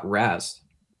I got razzed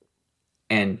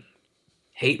and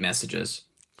hate messages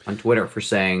on Twitter for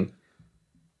saying,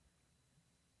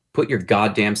 put your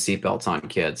goddamn seatbelts on,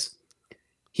 kids.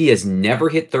 He has never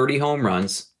hit 30 home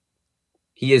runs.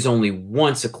 He has only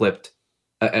once eclipsed,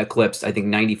 I think,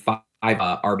 95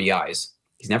 RBIs.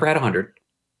 He's never had 100.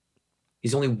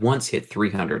 He's only once hit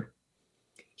 300.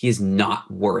 He is not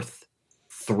worth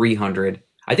 300.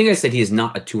 I think I said he is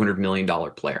not a $200 million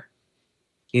player.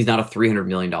 He's not a $300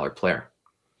 million player.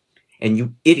 And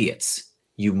you idiots,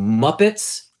 you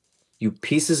muppets, you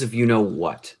pieces of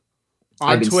you-know-what.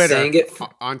 On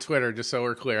Twitter, just so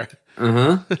we're clear.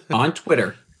 On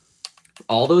Twitter.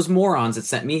 All those morons that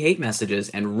sent me hate messages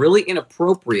and really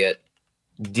inappropriate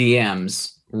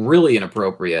DMs, really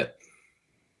inappropriate.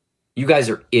 You guys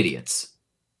are idiots.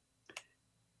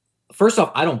 First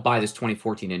off, I don't buy this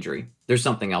 2014 injury. There's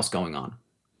something else going on.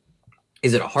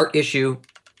 Is it a heart issue?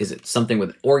 Is it something with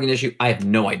an organ issue? I have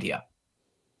no idea.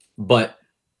 But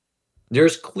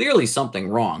there's clearly something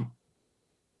wrong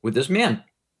with this man,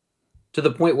 to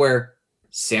the point where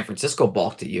San Francisco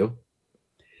balked at you.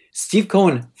 Steve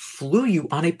Cohen flew you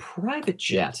on a private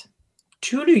jet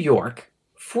to New York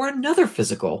for another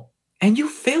physical, and you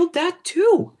failed that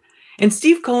too. And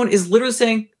Steve Cohen is literally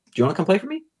saying, do you want to come play for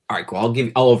me? All right, cool.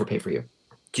 I'll overpay for you.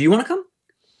 Do you want to come?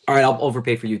 All right, I'll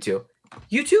overpay for you too.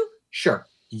 You too? Sure.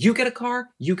 You get a car.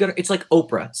 It's like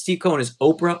Oprah. Steve Cohen is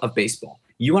Oprah of baseball.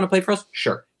 You want to play for us?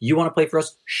 Sure. You want to play for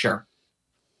us? Sure.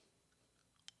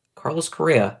 Carlos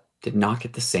Correa did not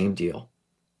get the same deal.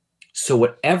 So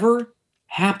whatever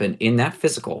happened in that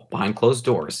physical behind closed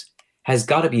doors has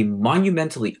got to be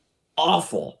monumentally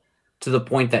awful, to the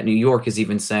point that New York is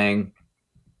even saying,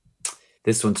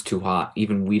 this one's too hot.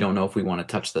 Even we don't know if we want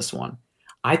to touch this one.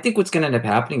 I think what's going to end up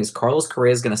happening is Carlos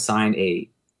Correa is going to sign a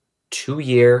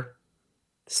 2-year,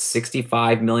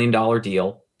 $65 million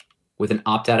deal with an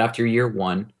opt-out after year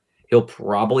one. He'll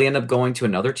probably end up going to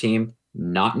another team,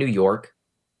 not New York,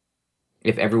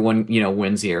 if everyone,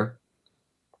 wins here.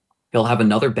 He'll have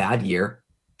another bad year.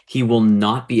 He will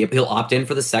not be able, he'll opt in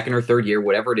for the second or third year,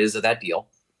 whatever it is of that deal.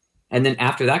 And then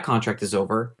after that contract is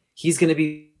over, he's going to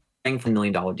be playing for $1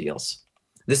 million deals.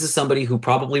 This is somebody who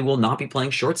probably will not be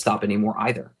playing shortstop anymore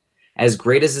either. As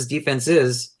great as his defense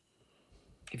is,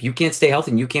 if you can't stay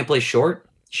healthy and you can't play short,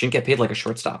 you shouldn't get paid like a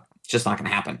shortstop. It's just not going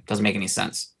to happen. Doesn't make any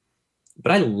sense.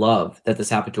 But I love that this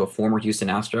happened to a former Houston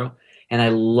Astro, and I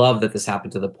love that this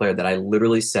happened to the player that I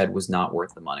literally said was not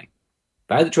worth the money.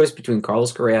 If I had the choice between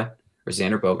Carlos Correa or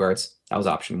Xander Bogaerts, that was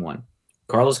option one.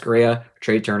 Carlos Correa,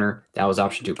 Trey Turner, that was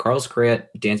option two. Carlos Correa,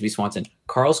 Dansby Swanson.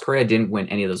 Carlos Correa didn't win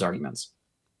any of those arguments.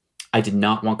 I did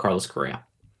not want Carlos Correa.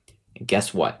 And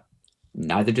guess what?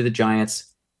 Neither do the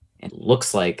Giants, and it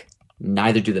looks like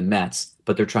neither do the Mets,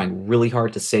 but they're trying really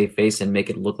hard to save face and make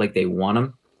it look like they want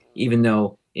him, even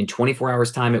though In 24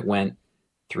 hours time, it went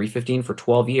 315 for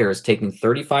 12 years, taking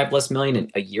 35 less million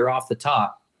a year off the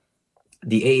top.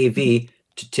 The AAV,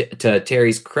 to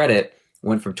Terry's credit,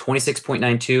 went from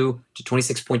 26.92 to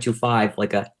 26.25,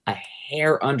 like a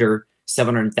hair under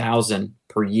 700,000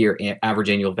 per year average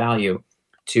annual value,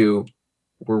 to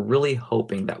we're really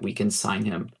hoping that we can sign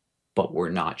him, but we're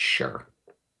not sure.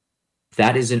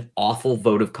 That is an awful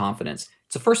vote of confidence.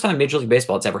 It's the first time in Major League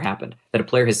Baseball it's ever happened that a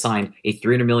player has signed a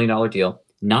 $300 million deal,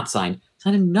 not signed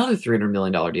another $300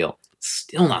 million deal,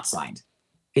 still not signed.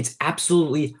 It's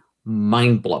absolutely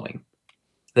mind-blowing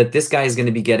that this guy is going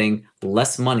to be getting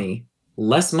less money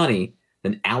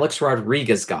than Alex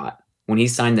Rodriguez got when he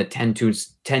signed the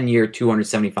 10-year,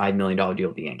 $275 million deal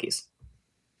with the Yankees.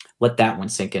 Let that one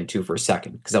sink in too for a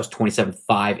second, because that was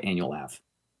 27.5 annual AV.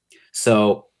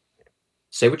 So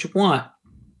say what you want,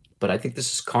 but I think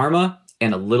this is karma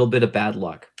and a little bit of bad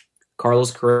luck.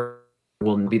 Carlos Correa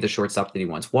will be the shortstop that he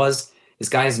once was. This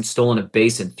guy hasn't stolen a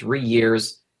base in 3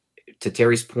 years. To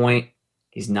Terry's point,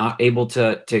 he's not able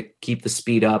to keep the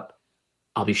speed up.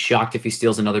 I'll be shocked if he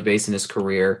steals another base in his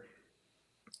career.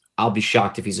 I'll be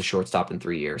shocked if he's a shortstop in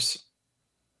 3 years.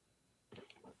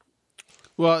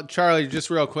 Well, Charlie, just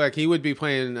real quick, he would be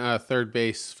playing third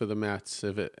base for the Mets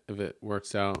if it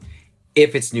works out.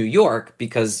 If it's New York,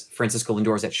 because Francisco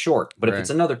Lindor is at short. But Right. if it's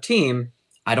another team,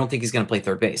 I don't think he's going to play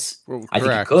third base. Well, I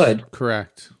think he correct. could.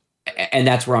 Correct. And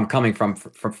that's where I'm coming from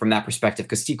that perspective,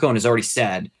 because Steve Cohen has already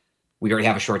said, we already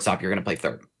have a shortstop, you're going to play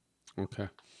third. Okay.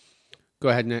 Go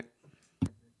ahead, Nick.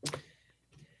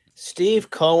 Steve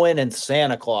Cohen and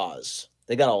Santa Claus.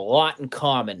 They got a lot in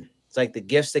common. It's like the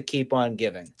gifts that keep on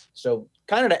giving. So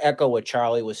kind of to echo what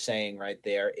Charlie was saying right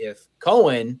there, if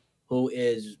Cohen, who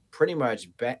is pretty much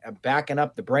backing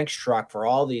up the Brinks truck for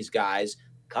all these guys,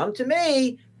 come to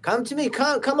me, come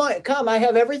on, I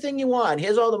have everything you want.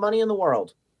 Here's all the money in the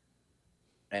world.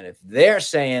 And if they're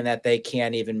saying that they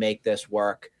can't even make this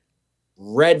work,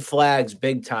 red flags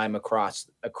big time across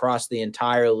the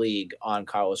entire league on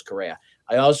Carlos Correa.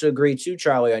 I also agree too,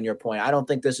 Charlie, on your point. I don't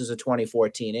think this is a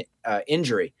 2014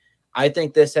 injury. I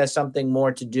think this has something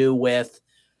more to do with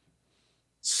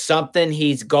something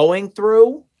he's going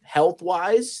through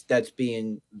health-wise that's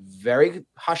being very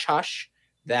hush-hush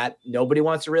that nobody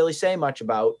wants to really say much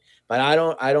about. But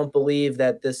I don't believe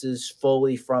that this is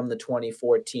fully from the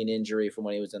 2014 injury from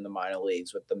when he was in the minor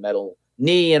leagues with the metal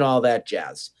knee and all that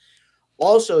jazz.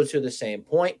 Also, to the same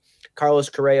point, Carlos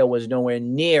Correa was nowhere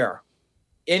near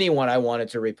anyone I wanted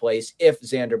to replace if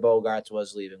Xander Bogaerts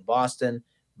was leaving Boston.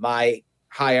 My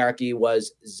hierarchy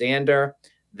was Xander,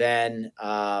 then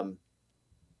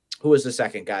who was the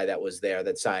second guy that was there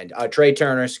that signed? Trey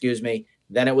Turner, excuse me.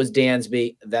 Then it was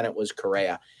Dansby. Then it was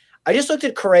Correa. I just looked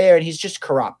at Correa, and he's just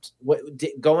corrupt.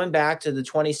 Going back to the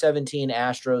 2017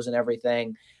 Astros and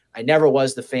everything, I never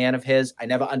was the fan of his. I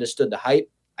never understood the hype.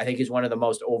 I think he's one of the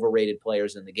most overrated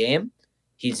players in the game.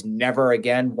 He's never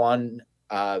again won,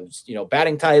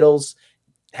 batting titles,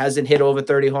 hasn't hit over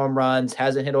 30 home runs,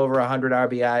 hasn't hit over 100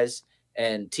 RBIs,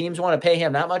 and teams want to pay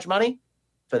him that much money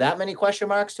for that many question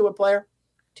marks to a player.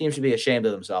 Teams should be ashamed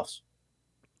of themselves.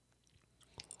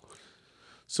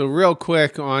 So real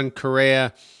quick on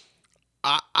Correa,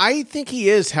 I think he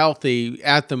is healthy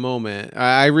at the moment.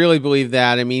 I really believe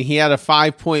that. I mean, he had a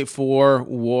 5.4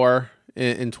 WAR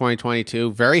in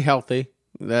 2022. Very healthy.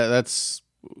 That's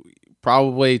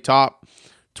probably top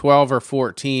 12 or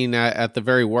 14 at the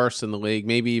very worst in the league,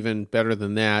 maybe even better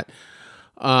than that.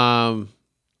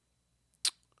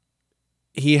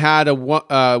 He had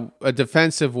a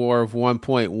defensive WAR of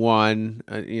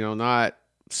 1.1, not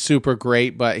super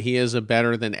great, but he is a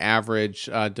better than average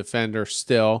defender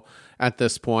still at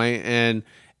this point. And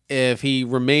if he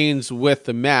remains with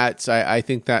the Mets, I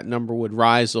think that number would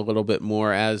rise a little bit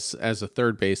more as a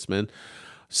third baseman.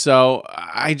 So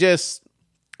this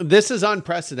is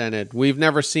unprecedented. We've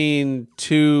never seen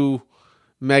two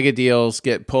mega deals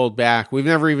get pulled back. We've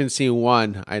never even seen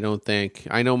one, I don't think.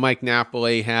 I know Mike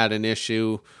Napoli had an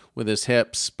issue with his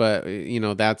hips, but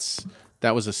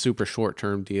that was a super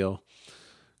short-term deal.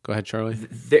 Go ahead, Charlie.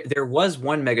 There was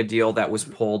one mega deal that was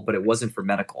pulled, but it wasn't for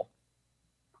medical.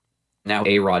 Now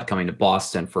A-Rod coming to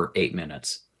Boston for 8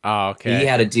 minutes. Oh, okay. He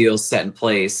had a deal set in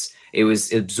place. It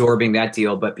was absorbing that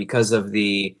deal, but because of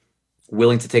the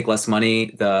willing to take less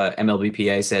money, the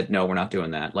MLBPA said, no, we're not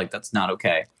doing that. Like, that's not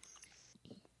okay.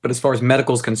 But as far as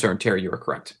medical is concerned, Terry, you are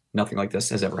correct. Nothing like this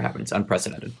has ever happened. It's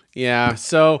unprecedented. Yeah.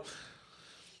 So,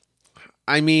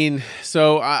 I'm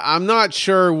not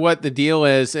sure what the deal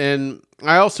is. And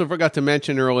I also forgot to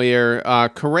mention earlier,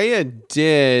 Correa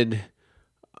did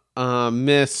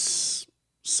miss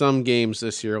some games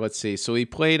this year. Let's see. So he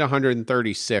played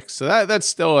 136. So that's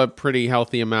still a pretty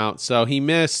healthy amount. So he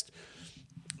missed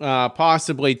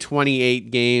possibly 28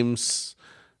 games,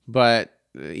 but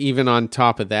even on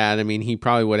top of that, I mean, he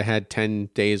probably would have had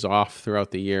 10 days off throughout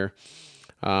the year.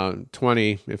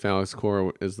 20 if Alex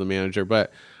Cora is the manager,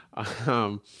 but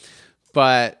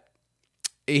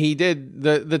he did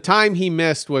the time he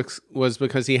missed was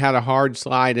because he had a hard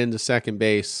slide into second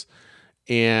base.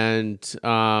 And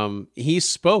he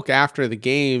spoke after the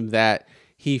game that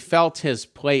he felt his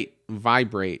plate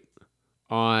vibrate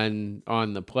on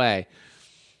the play.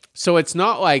 So it's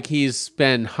not like he's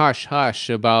been hush-hush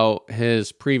about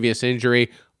his previous injury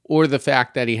or the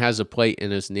fact that he has a plate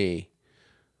in his knee.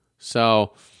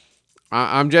 So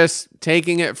I'm just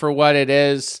taking it for what it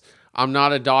is. I'm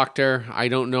not a doctor. I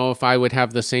don't know if I would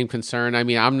have the same concern. I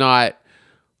mean, I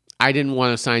didn't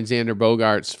want to sign Xander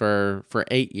Bogaerts for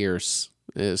 8 years.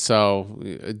 So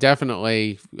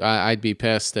definitely I'd be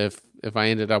pissed if I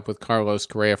ended up with Carlos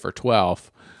Correa for 12.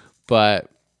 But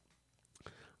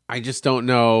I just don't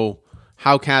know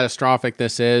how catastrophic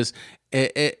this is.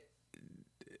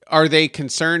 Are they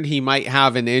concerned he might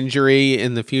have an injury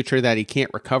in the future that he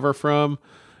can't recover from?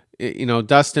 You know,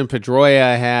 Dustin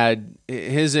Pedroia had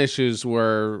his issues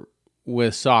were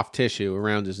with soft tissue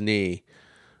around his knee.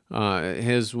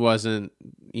 His wasn't,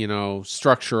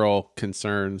 structural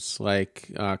concerns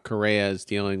like Correa is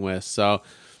dealing with. So,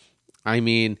 I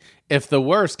mean, if the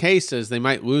worst case is they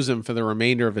might lose him for the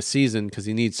remainder of a season because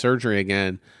he needs surgery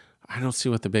again, I don't see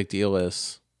what the big deal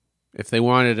is if they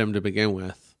wanted him to begin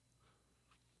with.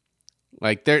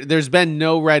 Like, there's been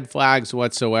no red flags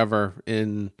whatsoever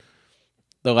in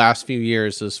the last few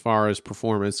years as far as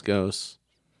performance goes.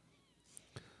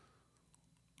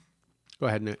 Go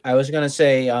ahead, Nick. I was going to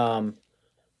say,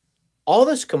 all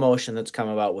this commotion that's come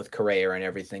about with Correa and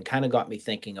everything kind of got me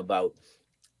thinking about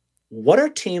what are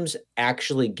teams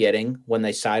actually getting when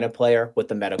they sign a player with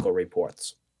the medical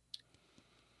reports?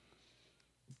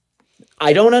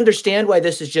 I don't understand why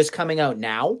this is just coming out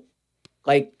now.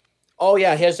 Like, oh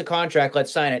yeah, here's the contract,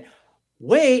 let's sign it.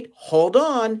 Wait, hold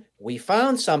on. We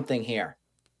found something here.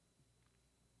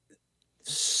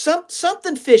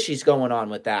 Something fishy's going on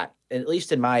with that, at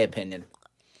least in my opinion.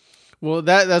 Well,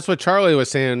 that's what Charlie was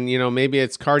saying. Maybe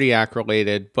it's cardiac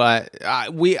related, but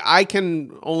I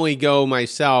can only go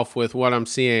myself with what I'm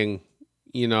seeing,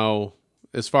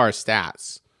 as far as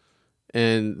stats,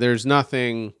 and there's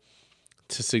nothing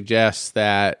to suggest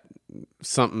that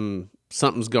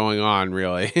something's going on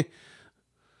really.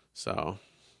 So,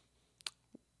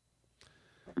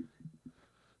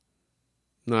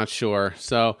 not sure.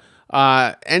 So.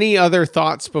 Any other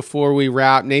thoughts before we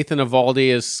wrap? Nathan Eovaldi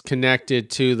is connected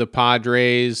to the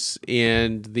Padres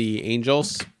and the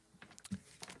Angels.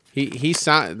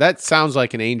 That sounds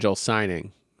like an Angel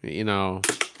signing. Nathan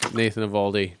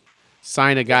Eovaldi,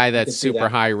 sign a guy that's super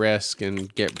high risk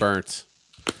and get burnt.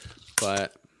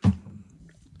 But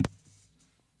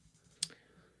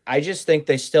I just think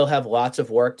they still have lots of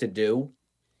work to do.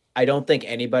 I don't think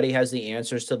anybody has the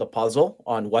answers to the puzzle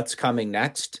on what's coming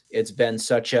next. It's been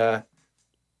such a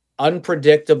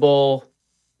unpredictable,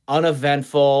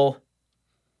 uneventful,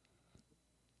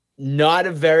 not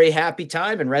a very happy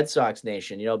time in Red Sox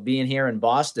Nation. Being here in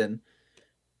Boston,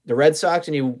 the Red Sox,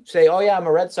 and you say, "Oh yeah, I'm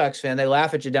a Red Sox fan," they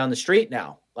laugh at you down the street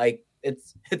now. Like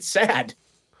it's sad.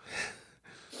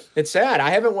 It's sad. I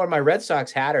haven't worn my Red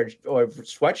Sox hat or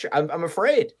sweatshirt. I'm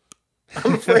afraid.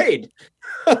 I'm afraid.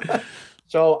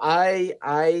 So I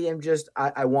am just,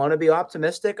 I want to be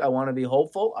optimistic. I want to be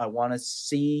hopeful. I want to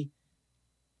see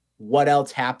what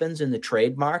else happens in the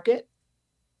trade market.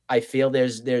 I feel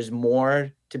there's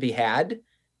more to be had.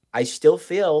 I still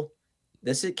feel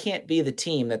it can't be the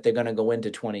team that they're going to go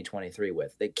into 2023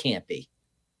 with. It can't be.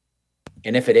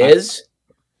 And if it is,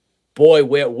 boy,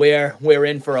 we're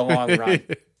in for a long run.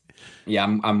 Yeah,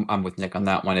 I'm with Nick on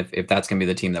that one. If that's going to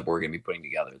be the team that we're going to be putting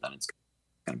together, then it's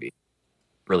going to be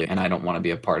really, and I don't want to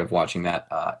be a part of watching that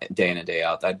day in and day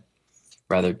out. I'd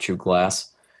rather chew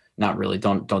glass. Not really.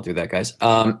 Don't do that, guys.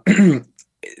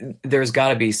 There's got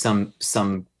to be some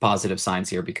positive signs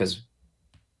here, because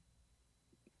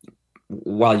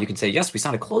while you can say, yes, we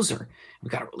signed a closer, we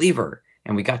got a reliever,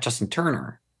 and we got Justin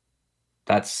Turner,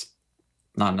 that's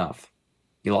not enough.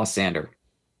 You lost Xander.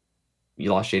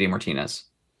 You lost JD Martinez.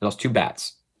 You lost 2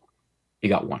 bats. You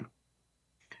got 1.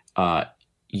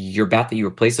 Your bat that you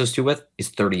replace those 2 with is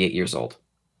 38 years old.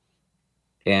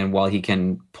 And while he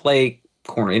can play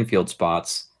corner infield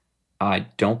spots, I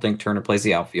don't think Turner plays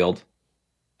the outfield.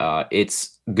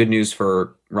 It's good news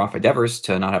for Rafa Devers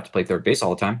to not have to play third base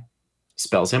all the time.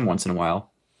 Spells him once in a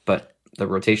while. But the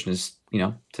rotation is,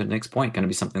 to Nick's point, going to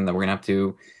be something that we're going to have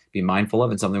to be mindful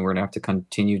of, and something we're going to have to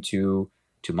continue to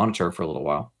monitor for a little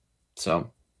while.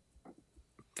 So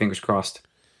fingers crossed.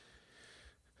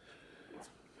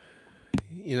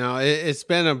 It's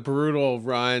been a brutal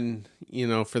run,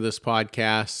 for this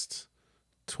podcast.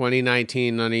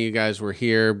 2019, none of you guys were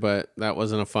here, but that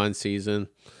wasn't a fun season.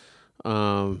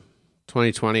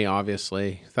 2020,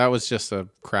 obviously, that was just a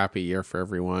crappy year for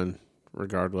everyone,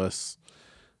 regardless.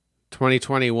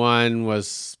 2021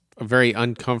 was a very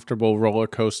uncomfortable roller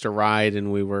coaster ride,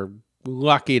 and we were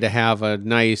lucky to have a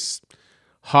nice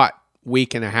hot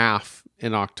week and a half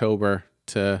in October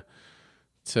to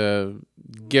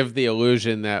give the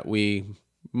illusion that we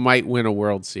might win a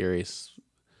World Series.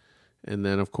 And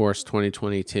then, of course,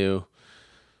 2022.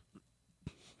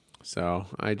 So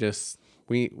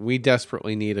we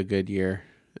desperately need a good year.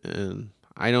 And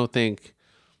I don't think,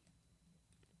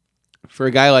 for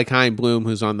a guy like Chaim Bloom,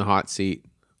 who's on the hot seat,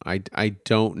 I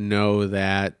don't know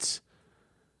that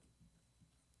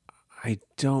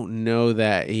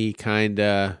he kind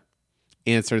of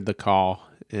answered the call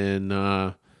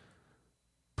and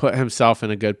put himself in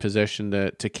a good position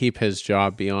to keep his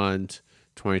job beyond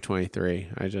 2023.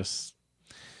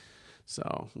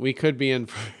 So we could be in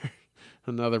for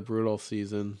another brutal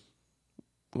season.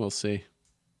 We'll see.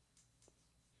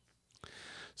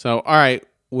 So, all right,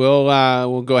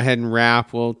 we'll go ahead and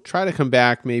wrap. We'll try to come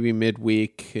back maybe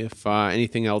midweek if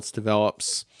anything else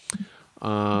develops.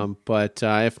 But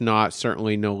if not,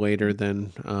 certainly no later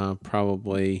than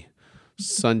probably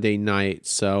Sunday night.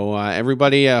 So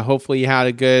everybody, hopefully you had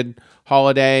a good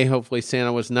holiday. Hopefully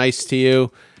Santa was nice to you,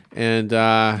 and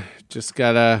just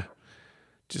gotta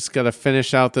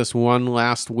finish out this one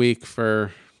last week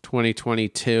for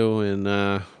 2022,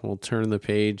 and we'll turn the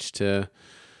page to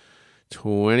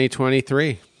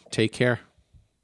 2023. Take care.